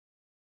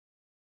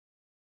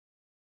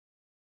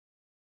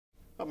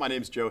My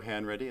name's Joe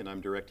Hanreddy, and I'm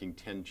directing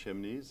 10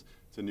 Chimneys.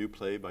 It's a new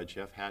play by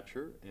Jeff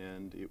Hatcher,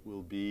 and it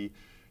will be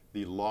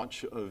the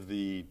launch of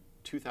the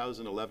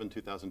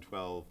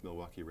 2011-2012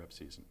 Milwaukee rep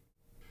season.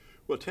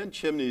 Well, 10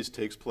 Chimneys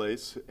takes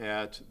place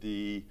at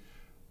the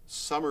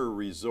summer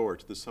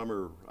resort, the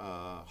summer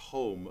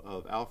home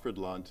of Alfred,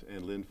 Lunt,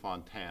 and Lynn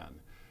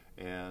Fontanne.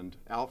 And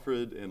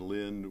Alfred and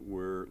Lynn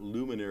were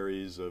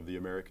luminaries of the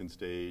American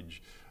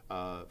stage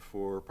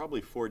for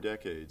probably 4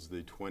 decades,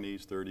 the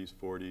 20s, 30s,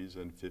 40s,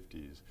 and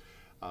 50s.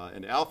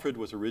 And Alfred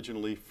was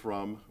originally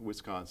from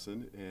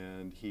Wisconsin,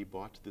 and he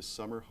bought this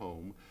summer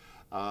home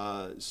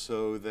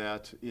so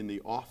that in the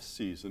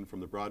off-season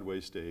from the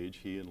Broadway stage,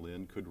 he and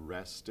Lynn could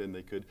rest and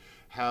they could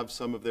have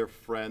some of their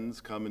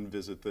friends come and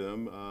visit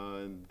them.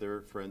 And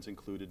their friends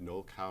included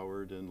Noël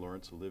Coward and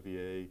Laurence,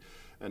 Olivier,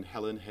 and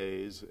Helen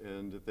Hayes,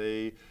 and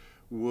they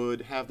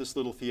would have this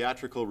little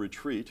theatrical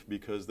retreat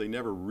because they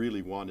never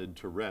really wanted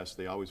to rest.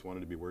 They always wanted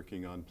to be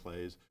working on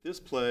plays. This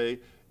play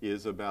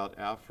is about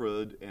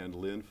Alfred and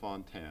Lynn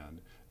Fontanne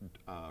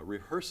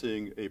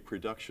rehearsing a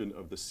production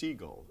of The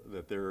Seagull,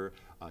 that they're,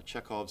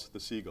 Chekhov's The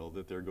Seagull,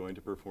 that they're going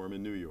to perform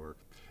in New York.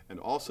 And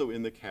also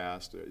in the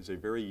cast is a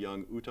very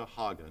young Uta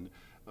Hagen,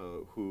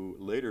 who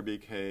later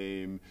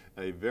became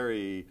a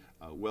very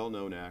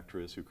well-known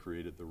actress who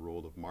created the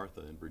role of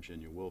Martha in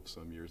Virginia Woolf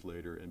some years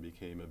later and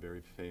became a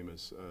very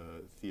famous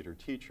theater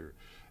teacher.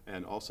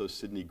 And also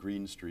Sidney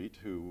Greenstreet,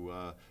 who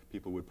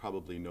people would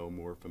probably know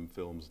more from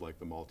films like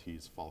The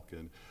Maltese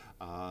Falcon.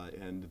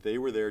 And they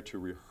were there to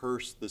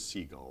rehearse The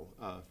Seagull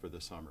for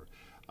the summer.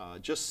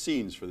 Just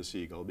scenes for The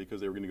Seagull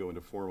because they were going to go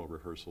into formal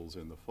rehearsals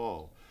in the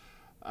fall.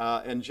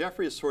 And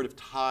Jeffrey has sort of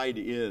tied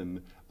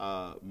in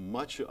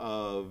much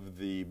of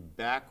the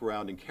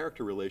background and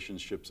character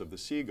relationships of The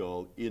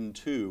Seagull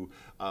into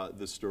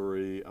the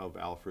story of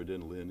Alfred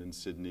and Lynn and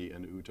Sidney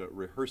and Uta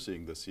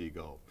rehearsing The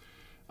Seagull.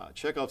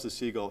 Chekhov's The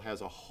Seagull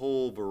has a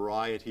whole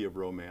variety of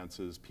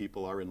romances.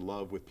 People are in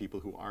love with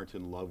people who aren't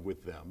in love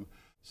with them.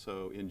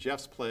 So in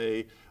Jeff's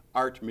play,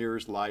 art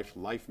mirrors life,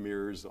 life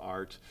mirrors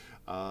art,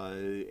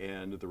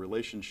 and the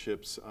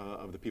relationships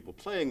of the people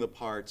playing the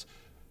parts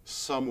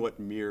somewhat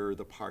mirror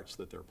the parts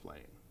that they're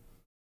playing.